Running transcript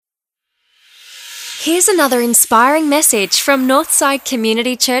Here's another inspiring message from Northside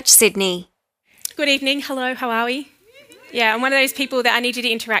Community Church, Sydney. Good evening. Hello, how are we? Yeah, I'm one of those people that I need you to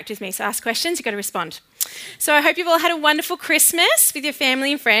interact with me, so ask questions, you've got to respond. So I hope you've all had a wonderful Christmas with your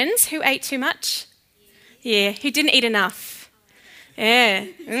family and friends. Who ate too much? Yeah. Who didn't eat enough? Yeah.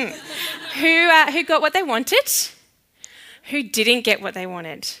 Who got what they wanted? Who didn't get what they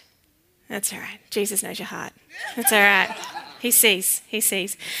wanted? That's all right. Jesus knows your heart. That's all right. He sees.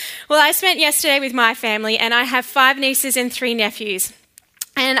 Well, I spent yesterday with my family, and I have 5 nieces and 3 nephews.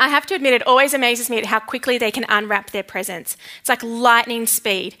 And I have to admit, it always amazes me at how quickly they can unwrap their presents. It's like lightning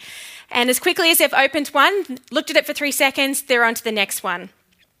speed. And as quickly as they've opened one, looked at it for 3 seconds, they're on to the next one.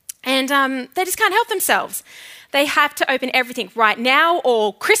 And they just can't help themselves. They have to open everything right now,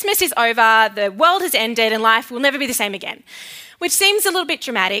 or Christmas is over, the world has ended, and life will never be the same again. Which seems a little bit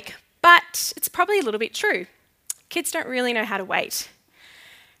dramatic, but it's probably a little bit true. Kids don't really know how to wait.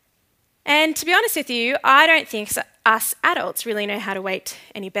 And to be honest with you, I don't think us adults really know how to wait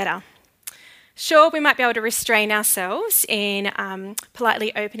any better. Sure, we might be able to restrain ourselves in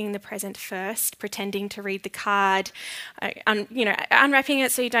politely opening the present first, pretending to read the card, unwrapping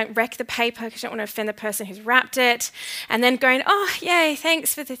it so you don't wreck the paper because you don't want to offend the person who's wrapped it, and then going, oh, yay,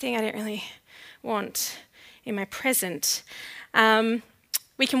 thanks for the thing I didn't really want in my present.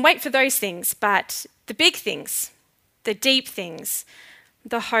 We can wait for those things, but the big things, the deep things,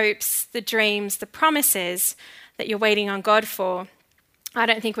 the hopes, the dreams, the promises that you're waiting on God for, I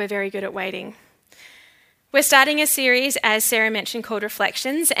don't think we're very good at waiting. We're starting a series, as Sarah mentioned, called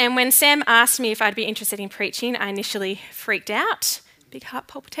Reflections, and when Sam asked me if I'd be interested in preaching, I initially freaked out, big heart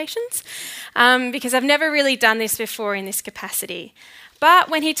palpitations, because I've never really done this before in this capacity. But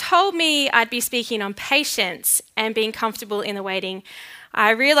when he told me I'd be speaking on patience and being comfortable in the waiting,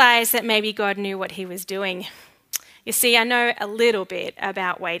 I realised that maybe God knew what he was doing. You see, I know a little bit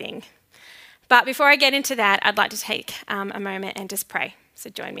about waiting. But before I get into that, I'd like to take a moment and just pray. So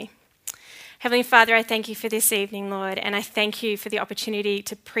join me. Heavenly Father, I thank you for this evening, Lord, and I thank you for the opportunity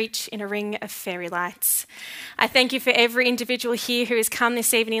to preach in a ring of fairy lights. I thank you for every individual here who has come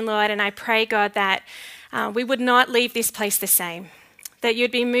this evening, Lord, and I pray, God, that we would not leave this place the same, that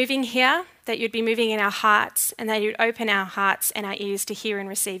you'd be moving here, that you'd be moving in our hearts, and that you'd open our hearts and our ears to hear and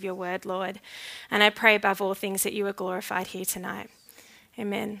receive your word, Lord. And I pray above all things that you are glorified here tonight.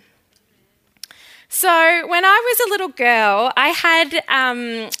 Amen. So when I was a little girl, I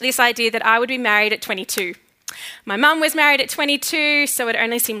had this idea that I would be married at 22. My mum was married at 22, so it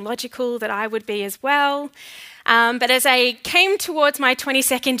only seemed logical that I would be as well. But as I came towards my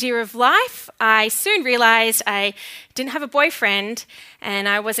 22nd year of life, I soon realised I didn't have a boyfriend and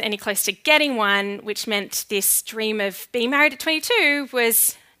I wasn't any close to getting one, which meant this dream of being married at 22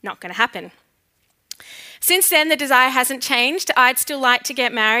 was not going to happen. Since then, the desire hasn't changed. I'd still like to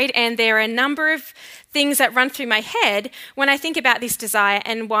get married, and there are a number of things that run through my head when I think about this desire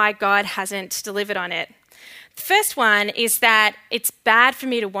and why God hasn't delivered on it. The first one is that it's bad for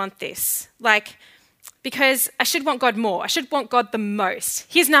me to want this, because I should want God more. I should want God the most.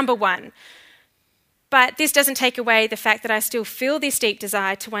 He's number one. But this doesn't take away the fact that I still feel this deep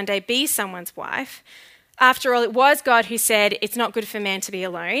desire to one day be someone's wife. After all, it was God who said it's not good for man to be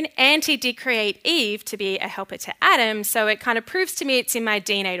alone, and he did create Eve to be a helper to Adam, so it kind of proves to me it's in my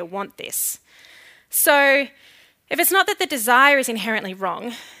DNA to want this. So if it's not that the desire is inherently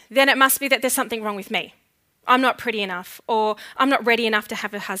wrong, then it must be that there's something wrong with me. I'm not pretty enough, or I'm not ready enough to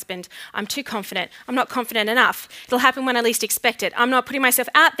have a husband. I'm too confident. I'm not confident enough. It'll happen when I least expect it. I'm not putting myself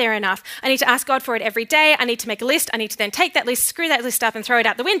out there enough. I need to ask God for it every day. I need to make a list. I need to then take that list, screw that list up and throw it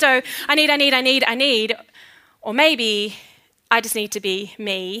out the window. I need. Or maybe I just need to be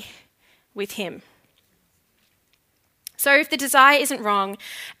me with him. So if the desire isn't wrong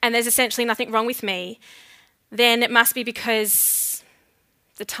and there's essentially nothing wrong with me, then it must be because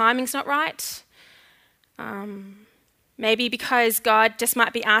the timing's not right. Maybe because God just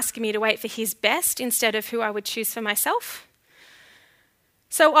might be asking me to wait for his best instead of who I would choose for myself.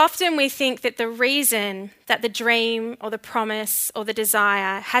 So often we think that the reason that the dream or the promise or the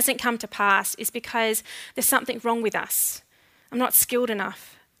desire hasn't come to pass is because there's something wrong with us. I'm not skilled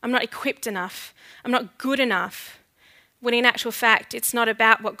enough. I'm not equipped enough. I'm not good enough. When in actual fact, it's not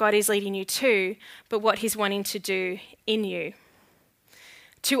about what God is leading you to, but what he's wanting to do in you.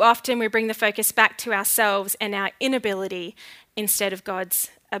 Too often we bring the focus back to ourselves and our inability instead of God's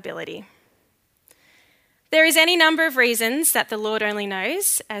ability. There is any number of reasons that the Lord only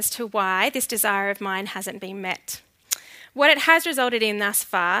knows as to why this desire of mine hasn't been met. What it has resulted in thus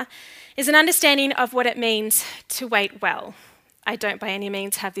far is an understanding of what it means to wait well. I don't by any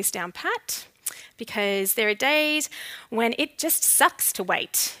means have this down pat, because there are days when it just sucks to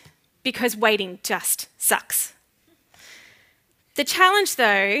wait. because waiting just sucks. The challenge,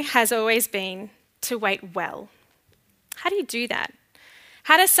 though, has always been to wait well. How do you do that?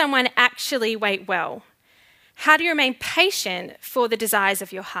 How does someone actually wait well? How do you remain patient for the desires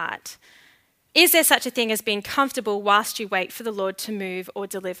of your heart? Is there such a thing as being comfortable whilst you wait for the Lord to move or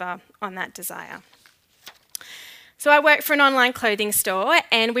deliver on that desire? So I work for an online clothing store,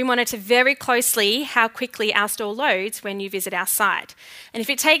 and we monitor very closely how quickly our store loads when you visit our site. And if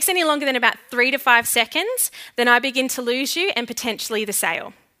it takes any longer than about 3 to 5 seconds, then I begin to lose you and potentially the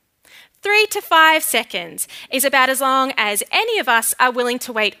sale. 3 to 5 seconds is about as long as any of us are willing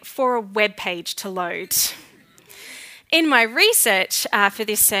to wait for a web page to load. In my research for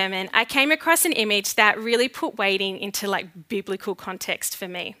this sermon, I came across an image that really put waiting into biblical context for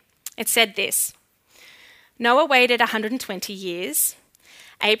me. It said this: Noah waited 120 years,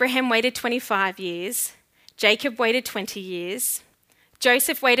 Abraham waited 25 years, Jacob waited 20 years,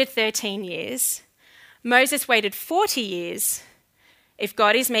 Joseph waited 13 years, Moses waited 40 years. If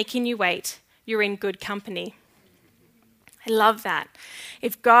God is making you wait, you're in good company. I love that.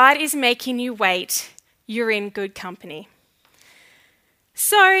 If God is making you wait, you're in good company.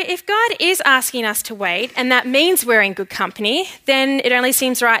 So if God is asking us to wait, and that means we're in good company, then it only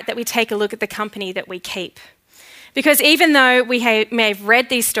seems right that we take a look at the company that we keep. Because even though we may have read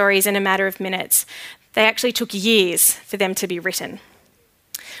these stories in a matter of minutes, they actually took years for them to be written.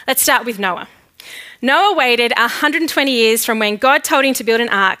 Let's start with Noah. Noah waited 120 years from when God told him to build an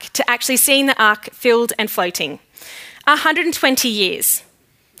ark to actually seeing the ark filled and floating. 120 years.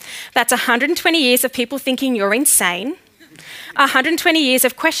 That's 120 years of people thinking you're insane. 120 years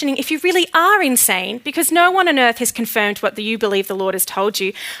of questioning if you really are insane, because no one on earth has confirmed what you believe the Lord has told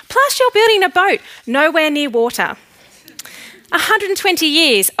you. Plus, you're building a boat nowhere near water. 120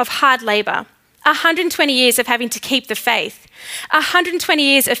 years of hard labour. 120 years of having to keep the faith. 120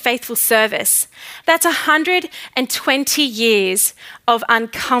 years of faithful service. That's 120 years of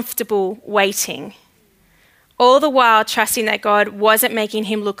uncomfortable waiting. All the while trusting that God wasn't making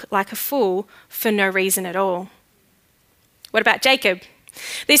him look like a fool for no reason at all. What about Jacob?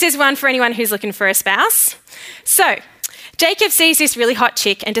 This is one for anyone who's looking for a spouse. So, Jacob sees this really hot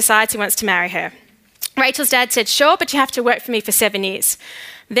chick and decides he wants to marry her. Rachel's dad said, sure, but you have to work for me for 7 years.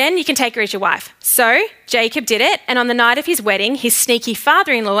 Then you can take her as your wife. So, Jacob did it, and on the night of his wedding, his sneaky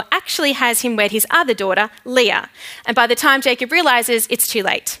father-in-law actually has him wed his other daughter, Leah. And by the time Jacob realises, it's too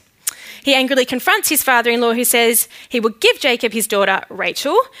late. He angrily confronts his father-in-law, who says he will give Jacob his daughter,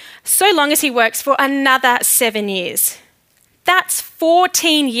 Rachel, so long as he works for another 7 years. That's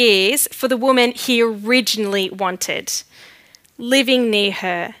 14 years for the woman he originally wanted. Living near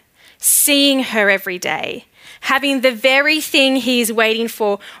her, seeing her every day, having the very thing he's waiting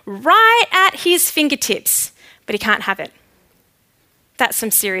for right at his fingertips, but he can't have it. That's some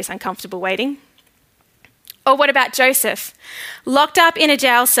serious uncomfortable waiting. Or what about Joseph? Locked up in a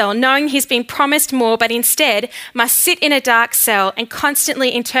jail cell, knowing he's been promised more, but instead must sit in a dark cell and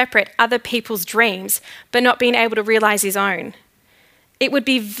constantly interpret other people's dreams, but not being able to realise his own. It would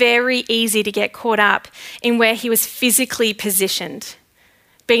be very easy to get caught up in where he was physically positioned.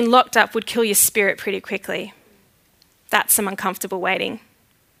 Being locked up would kill your spirit pretty quickly. That's some uncomfortable waiting.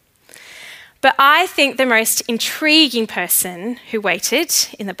 But I think the most intriguing person who waited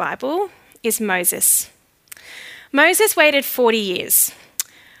in the Bible is Moses. Moses waited 40 years,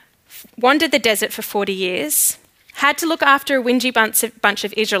 wandered the desert for 40 years, had to look after a whingy bunch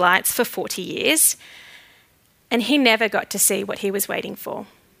of Israelites for 40 years, and he never got to see what he was waiting for.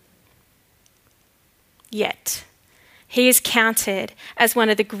 Yet, he is counted as one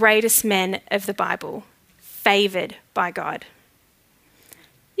of the greatest men of the Bible, favoured by God.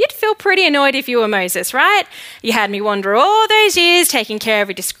 You'd feel pretty annoyed if you were Moses, right? You had me wander all those years taking care of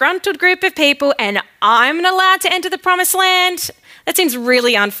a disgruntled group of people, and I'm not allowed to enter the promised land? That seems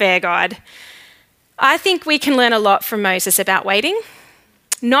really unfair, God. I think we can learn a lot from Moses about waiting.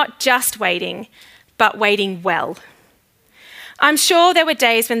 Not just waiting, but waiting well. I'm sure there were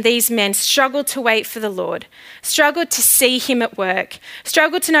days when these men struggled to wait for the Lord, struggled to see him at work,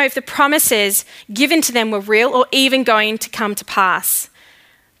 struggled to know if the promises given to them were real or even going to come to pass.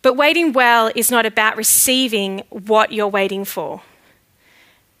 But waiting well is not about receiving what you're waiting for.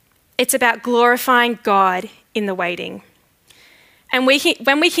 It's about glorifying God in the waiting. And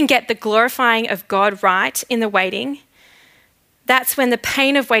when we can get the glorifying of God right in the waiting, that's when the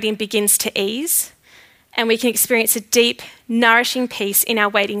pain of waiting begins to ease, and we can experience a deep, nourishing peace in our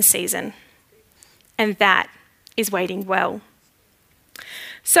waiting season. And that is waiting well.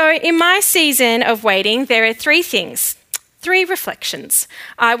 So in my season of waiting, there are 3 things. 3 reflections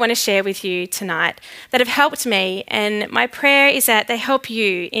I want to share with you tonight that have helped me, and my prayer is that they help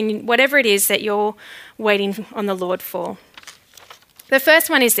you in whatever it is that you're waiting on the Lord for. The first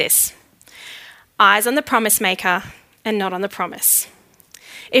one is this: eyes on the promise maker and not on the promise.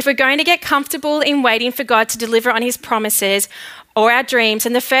 If we're going to get comfortable in waiting for God to deliver on his promises or our dreams,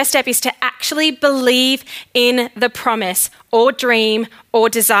 then the first step is to actually believe in the promise or dream or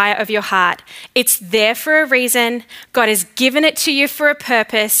desire of your heart. It's there for a reason. God has given it to you for a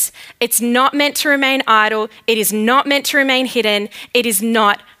purpose. It's not meant to remain idle. It is not meant to remain hidden. It is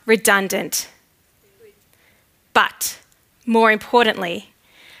not redundant. But more importantly,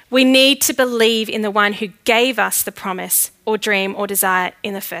 we need to believe in the one who gave us the promise or dream or desire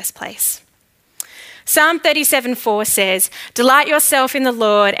in the first place. Psalm 37:4 says, "Delight yourself in the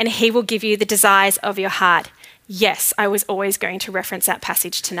Lord and he will give you the desires of your heart." Yes, I was always going to reference that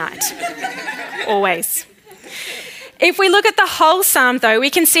passage tonight. Always. If we look at the whole psalm, though, we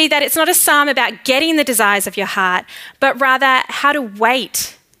can see that it's not a psalm about getting the desires of your heart, but rather how to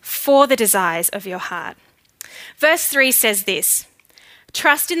wait for the desires of your heart. Verse 3 says this: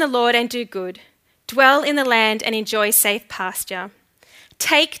 "Trust in the Lord and do good. Dwell in the land and enjoy safe pasture.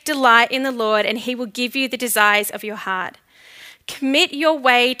 Take delight in the Lord and he will give you the desires of your heart. Commit your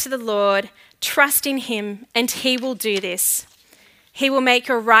way to the Lord, trust in him, and he will do this. He will make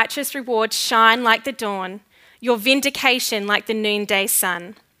your righteous reward shine like the dawn, your vindication like the noonday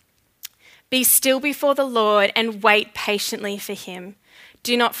sun. Be still before the Lord and wait patiently for him.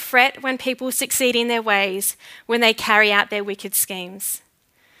 Do not fret when people succeed in their ways, when they carry out their wicked schemes."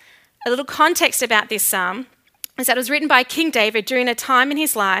 A little context about this psalm is that it was written by King David during a time in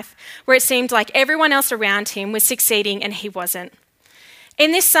his life where it seemed like everyone else around him was succeeding and he wasn't.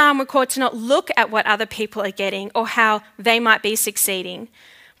 In this psalm, we're called to not look at what other people are getting or how they might be succeeding.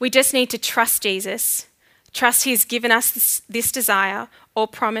 We just need to trust Jesus, trust he's given us this desire or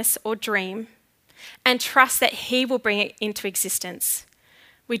promise or dream, and trust that he will bring it into existence.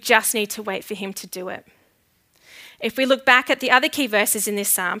 We just need to wait for him to do it. If we look back at the other key verses in this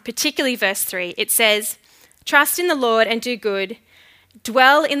psalm, particularly verse 3, it says, "Trust in the Lord and do good,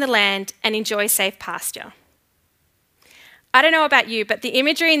 dwell in the land and enjoy safe pasture." I don't know about you, but the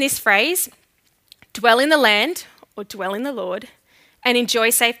imagery in this phrase, dwell in the land or dwell in the Lord and enjoy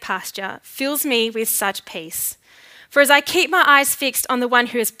safe pasture, fills me with such peace. For as I keep my eyes fixed on the one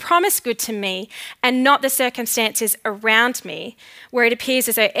who has promised good to me and not the circumstances around me, where it appears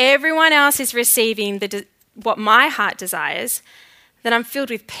as though everyone else is receiving what my heart desires, then I'm filled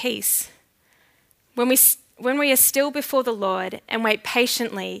with peace. When we are still before the Lord and wait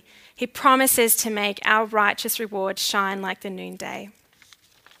patiently, he promises to make our righteous reward shine like the noonday.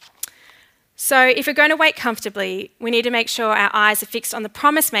 So if we're going to wait comfortably, we need to make sure our eyes are fixed on the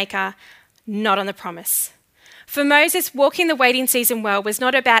promise maker, not on the promise. For Moses, walking the waiting season well was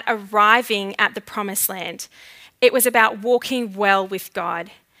not about arriving at the promised land. It was about walking well with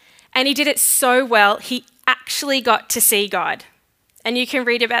God. And he did it so well, he actually got to see God. And you can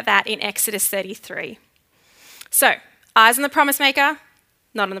read about that in Exodus 33. So, eyes on the promise maker,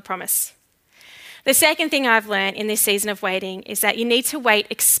 not on the promise. The second thing I've learned in this season of waiting is that you need to wait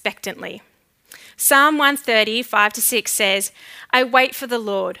expectantly. Psalm 130, 5-6 says, "I wait for the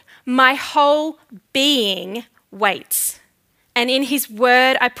Lord. My whole being waits. And in his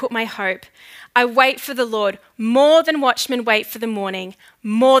word I put my hope. I wait for the Lord more than watchmen wait for the morning,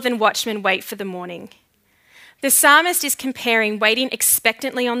 more than watchmen wait for the morning." The psalmist is comparing waiting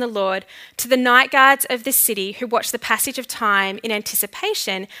expectantly on the Lord to the night guards of the city who watch the passage of time in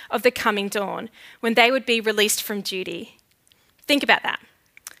anticipation of the coming dawn, when they would be released from duty. Think about that.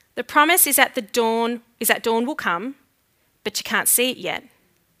 The promise is that dawn will come, but you can't see it yet.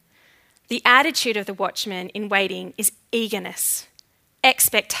 The attitude of the watchman in waiting is eagerness,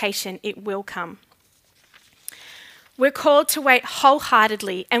 expectation it will come. We're called to wait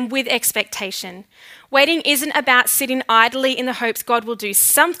wholeheartedly and with expectation. Waiting isn't about sitting idly in the hopes God will do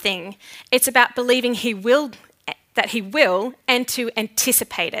something. It's about believing that he will and to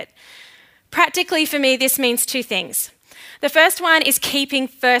anticipate it. Practically for me, this means 2 things. The first one is keeping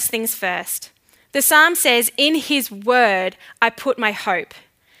first things first. The psalm says, "In his word I put my hope."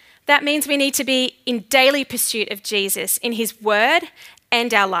 That means we need to be in daily pursuit of Jesus in his word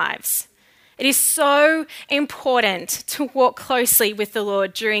and our lives. It is so important to walk closely with the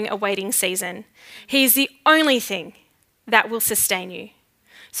Lord during a waiting season. He is the only thing that will sustain you.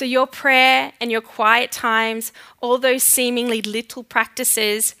 So your prayer and your quiet times, all those seemingly little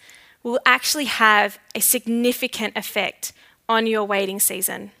practices, will actually have a significant effect on your waiting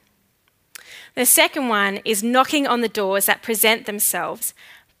season. The second one is knocking on the doors that present themselves,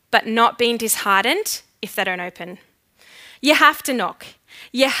 but not being disheartened if they don't open. You have to knock.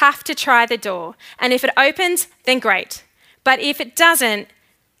 You have to try the door. And if it opens, then great. But if it doesn't,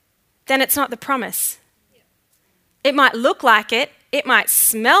 then it's not the promise. It might look like it, it might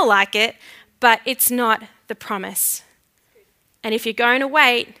smell like it, but it's not the promise. And if you're going to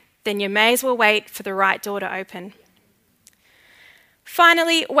wait, then you may as well wait for the right door to open.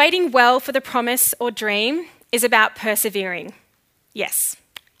 Finally, waiting well for the promise or dream is about persevering. Yes,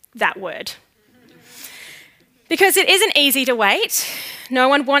 that word. Because it isn't easy to wait. No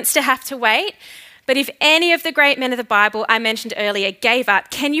one wants to have to wait. But if any of the great men of the Bible I mentioned earlier gave up,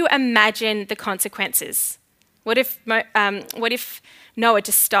 can you imagine the consequences? What if Noah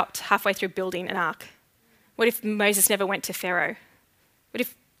just stopped halfway through building an ark? What if Moses never went to Pharaoh? What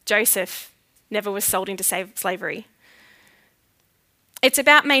if Joseph never was sold into slavery? It's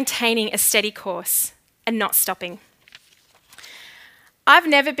about maintaining a steady course and not stopping. I've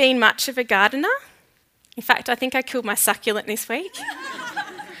never been much of a gardener. In fact, I think I killed my succulent this week.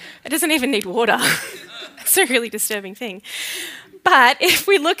 It doesn't even need water. It's a really disturbing thing. But if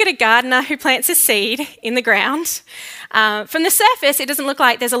we look at a gardener who plants a seed in the ground, from the surface, it doesn't look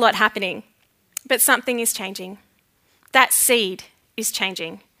like there's a lot happening. But something is changing. That seed is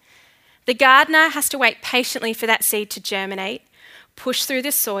changing. The gardener has to wait patiently for that seed to germinate, push through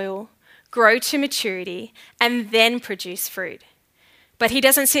the soil, grow to maturity, and then produce fruit. But he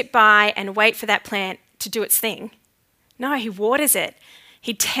doesn't sit by and wait for that plant to do its thing. No, he waters it.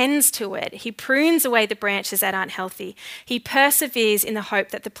 He tends to it. He prunes away the branches that aren't healthy. He perseveres in the hope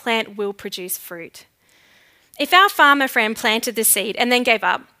that the plant will produce fruit. If our farmer friend planted the seed and then gave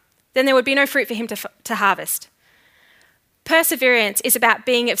up, then there would be no fruit for him to harvest. Perseverance is about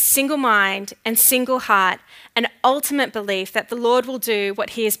being of single mind and single heart and ultimate belief that the Lord will do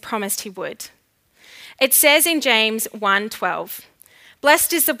what he has promised he would. It says in James 1:12,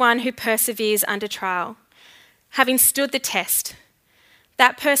 "Blessed is the one who perseveres under trial. Having stood the test,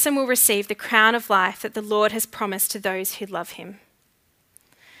 that person will receive the crown of life that the Lord has promised to those who love him."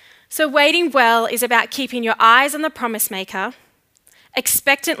 So waiting well is about keeping your eyes on the promise maker,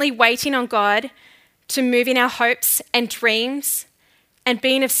 expectantly waiting on God to move in our hopes and dreams, and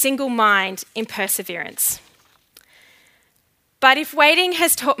being of single mind in perseverance. But if waiting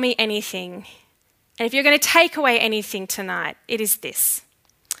has taught me anything, and if you're going to take away anything tonight, it is this.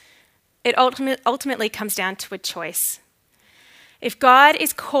 It ultimately comes down to a choice. If God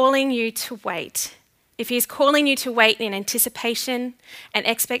is calling you to wait, if he is calling you to wait in anticipation and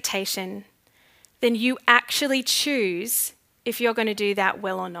expectation, then you actually choose if you're going to do that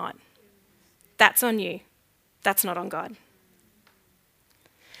well or not. That's on you. That's not on God.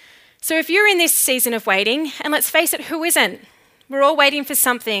 So if you're in this season of waiting, and let's face it, who isn't? We're all waiting for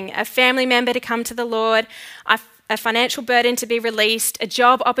something, a family member to come to the Lord, a financial burden to be released, a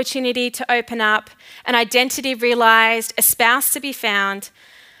job opportunity to open up, an identity realized, a spouse to be found.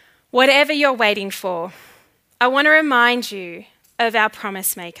 Whatever you're waiting for, I want to remind you of our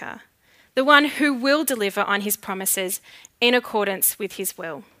promise maker, the one who will deliver on his promises in accordance with his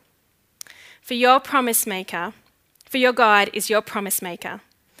will. For your promise maker, for your God is your promise maker.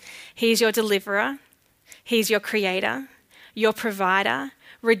 He is your deliverer. He's your creator, your provider,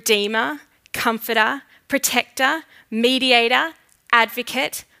 redeemer, comforter, protector, mediator,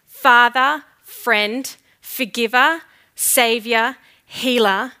 advocate, father, friend, forgiver, savior,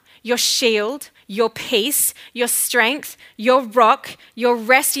 healer, your shield, your peace, your strength, your rock, your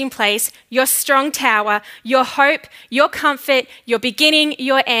resting place, your strong tower, your hope, your comfort, your beginning,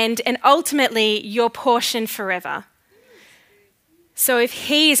 your end, and ultimately your portion forever. So if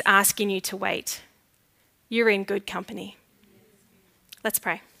he is asking you to wait, you're in good company. Let's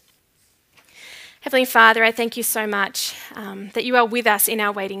pray. Heavenly Father, I thank you so much that you are with us in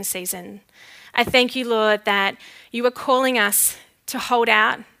our waiting season. I thank you, Lord, that you are calling us to hold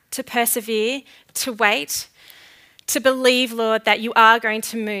out, to persevere, to wait, to believe, Lord, that you are going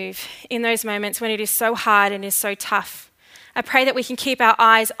to move in those moments when it is so hard and is so tough. I pray that we can keep our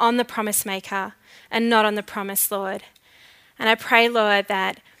eyes on the promise maker and not on the promise, Lord. And I pray, Lord,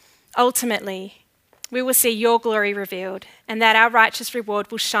 that ultimately we will see your glory revealed and that our righteous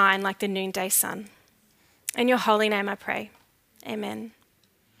reward will shine like the noonday sun. In your holy name I pray. Amen.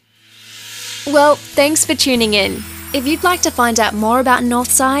 Well, thanks for tuning in. If you'd like to find out more about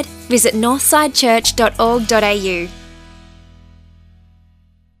Northside, visit northsidechurch.org.au.